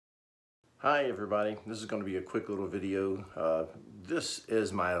Hi everybody, this is going to be a quick little video. This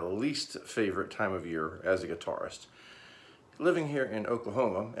is my least favorite time of year as a guitarist. Living here in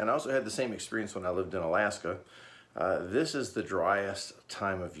Oklahoma, and I also had the same experience when I lived in Alaska, this is the driest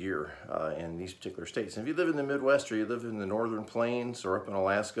time of year in these particular states. And if you live in the Midwest or you live in the northern plains or up in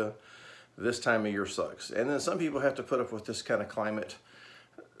Alaska, this time of year sucks. And then some people have to put up with this kind of climate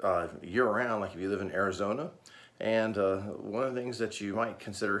year-round, like if you live in Arizona. And one of the things that you might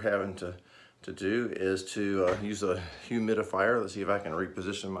consider having to do is to use a humidifier. Let's see if I can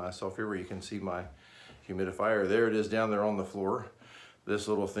reposition myself here where you can see my humidifier. There it is down there on the floor. This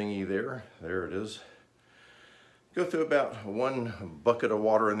little thingy there it is. Go through about 1 bucket of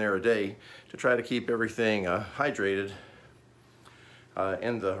water in there a day to try to keep everything hydrated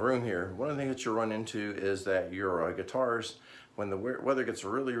in the room here. One of the things that you'll run into is that your guitars, when the weather gets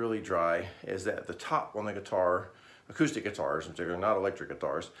really, really dry, is that the top on the guitar, acoustic guitars in particular, not electric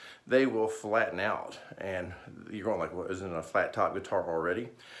guitars, they will flatten out. And you're going like, what, isn't it a flat top guitar already?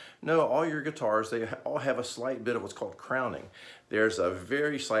 No, all your guitars, they all have a slight bit of what's called crowning. There's a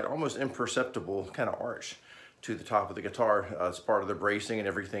very slight, almost imperceptible kind of arch to the top of the guitar. It's part of the bracing and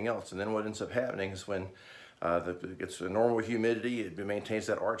everything else. And then what ends up happening is when it gets a normal humidity, it maintains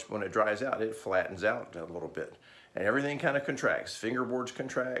that arch, but when it dries out, it flattens out a little bit. And everything kind of contracts. Fingerboards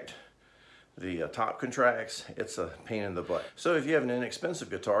contract, the top contracts. It's a pain in the butt. So if you have an inexpensive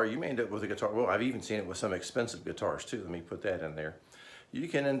guitar, you may end up with a guitar, well, I've even seen it with some expensive guitars too. Let me put that in there. You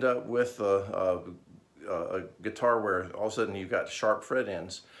can end up with a guitar where all of a sudden you've got sharp fret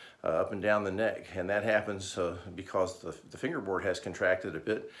ends up and down the neck, and that happens because the fingerboard has contracted a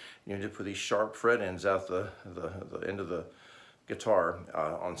bit. You end up with these sharp fret ends out the end of the guitar.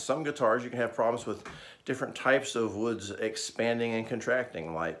 On some guitars you can have problems with different types of woods expanding and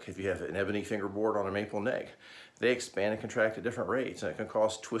contracting, like if you have an ebony fingerboard on a maple neck, they expand and contract at different rates, and it can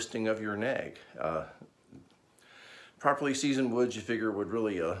cause twisting of your neck. Properly seasoned woods, you figure, would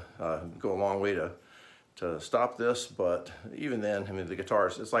really go a long way to stop this, but even then, I mean, the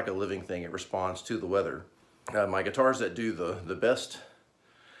guitars, it's like a living thing. It responds to the weather. My guitars that do the best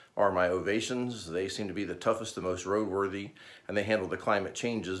are my Ovations. They seem to be the toughest, the most roadworthy, and they handle the climate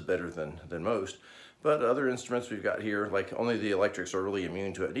changes better than most. But other instruments we've got here, like only the electrics are really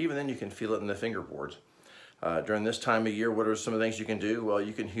immune to it. And even then you can feel it in the fingerboards. During this time of year, what are some of the things you can do? Well,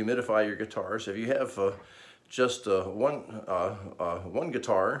 you can humidify your guitars. If you have just one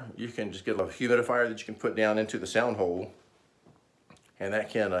guitar, you can just get a humidifier that you can put down into the sound hole, and that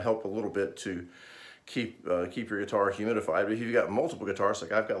can help a little bit to keep your guitar humidified. But if you've got multiple guitars,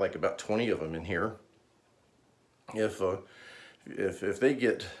 like I've got like about 20 of them in here, if they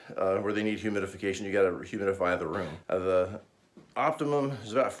get where they need humidification, you got to humidify the room. The optimum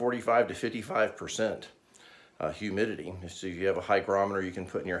is about 45 to 55%. Humidity. So if you have a hygrometer you can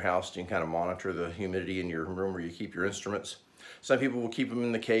put in your house, you can kind of monitor the humidity in your room where you keep your instruments. Some people will keep them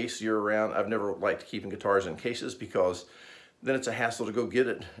in the case year-round. I've never liked keeping guitars in cases because then it's a hassle to go get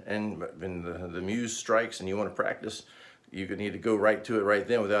it, and when the muse strikes and you want to practice, you could need to go right to it right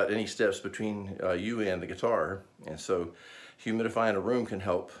then without any steps between you and the guitar. And so humidifying a room can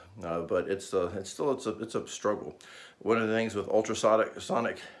help, but it's still a struggle. One of the things with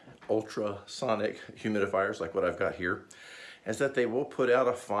ultrasonic humidifiers, like what I've got here, is that they will put out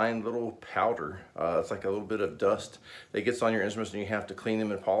a fine little powder. It's like a little bit of dust that gets on your instruments, and you have to clean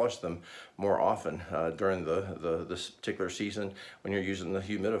them and polish them more often during this particular season when you're using the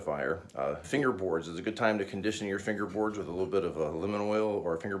humidifier. Fingerboards is a good time to condition your fingerboards with a little bit of a lemon oil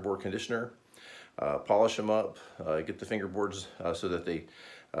or a fingerboard conditioner. Polish them up, get the fingerboards so that they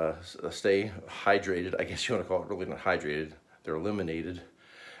stay hydrated. I guess you want to call it, really not hydrated, they're eliminated.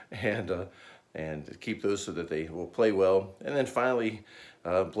 And keep those so that they will play well. And then finally,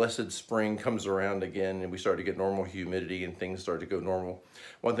 blessed spring comes around again, and we start to get normal humidity and things start to go normal.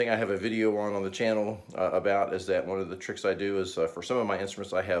 One thing I have a video on the channel about is that one of the tricks I do is for some of my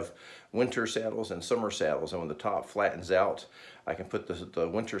instruments I have winter saddles and summer saddles, and when the top flattens out, I can put the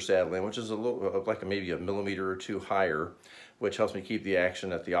winter saddle in, which is a little like maybe a millimeter or two higher, which helps me keep the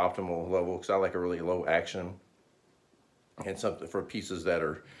action at the optimal level, because I like a really low action, and something for pieces that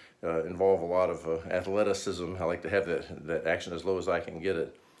are involve a lot of athleticism. I like to have that action as low as I can get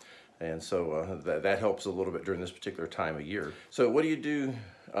it. And so that helps a little bit during this particular time of year. So what do you do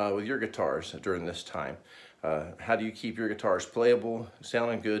with your guitars during this time? How do you keep your guitars playable,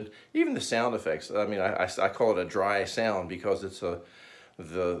 sounding good? Even the sound effects. I mean, I call it a dry sound because it's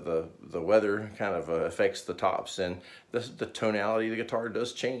the weather kind of affects the tops, and the tonality of the guitar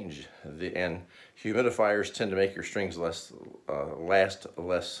does change. And humidifiers tend to make your strings last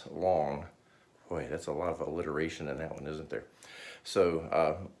less long. Boy, that's a lot of alliteration in that one, isn't there?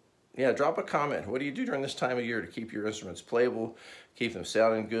 So yeah, drop a comment. What do you do during this time of year to keep your instruments playable, keep them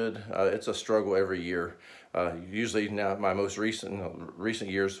sounding good? It's a struggle every year. Usually now, my most recent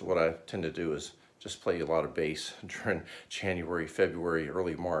years, what I tend to do is just play a lot of bass during January, February,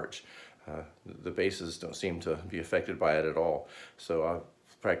 early March. The basses don't seem to be affected by it at all. So I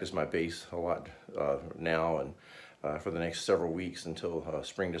practice my bass a lot now and for the next several weeks until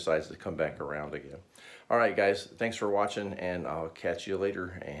spring decides to come back around again. All right, guys, thanks for watching, and I'll catch you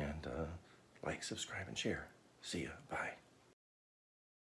later. And like, subscribe, and share. See ya. Bye.